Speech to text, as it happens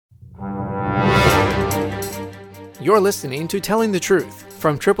You're listening to Telling the Truth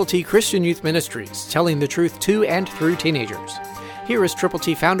from Triple T Christian Youth Ministries, telling the truth to and through teenagers. Here is Triple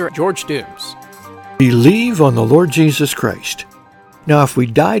T founder George Dooms. Believe on the Lord Jesus Christ. Now, if we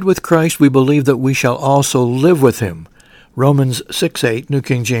died with Christ, we believe that we shall also live with him. Romans 6:8, New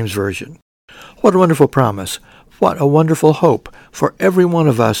King James Version. What a wonderful promise. What a wonderful hope for every one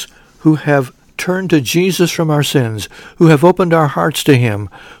of us who have turned to Jesus from our sins, who have opened our hearts to him,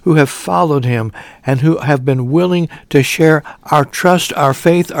 who have followed him, and who have been willing to share our trust, our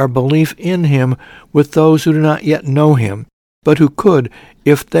faith, our belief in him with those who do not yet know him, but who could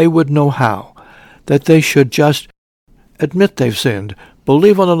if they would know how. That they should just admit they've sinned,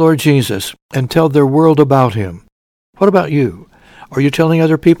 believe on the Lord Jesus, and tell their world about him. What about you? Are you telling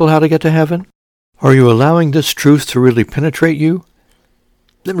other people how to get to heaven? Are you allowing this truth to really penetrate you?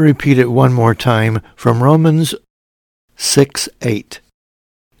 Let me repeat it one more time from Romans 6:8.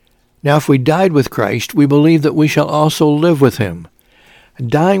 Now if we died with Christ, we believe that we shall also live with him.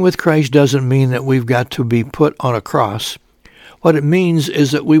 Dying with Christ doesn't mean that we've got to be put on a cross. What it means is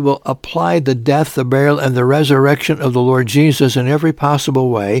that we will apply the death, the burial, and the resurrection of the Lord Jesus in every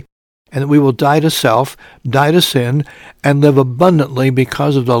possible way, and that we will die to self, die to sin, and live abundantly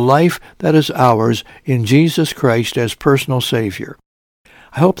because of the life that is ours in Jesus Christ as personal Savior.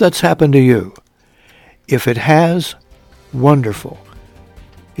 I hope that's happened to you. If it has, wonderful.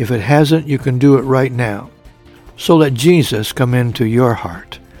 If it hasn't, you can do it right now. So let Jesus come into your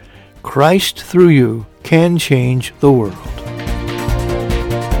heart. Christ through you can change the world.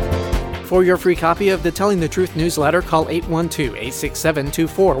 For your free copy of the Telling the Truth newsletter, call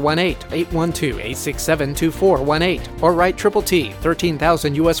 812-867-2418, 812-867-2418, or write Triple T,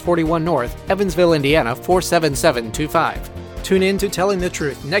 13,000 U.S. 41 North, Evansville, Indiana, 47725. Tune in to Telling the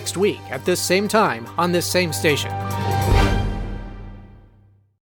Truth next week at this same time on this same station.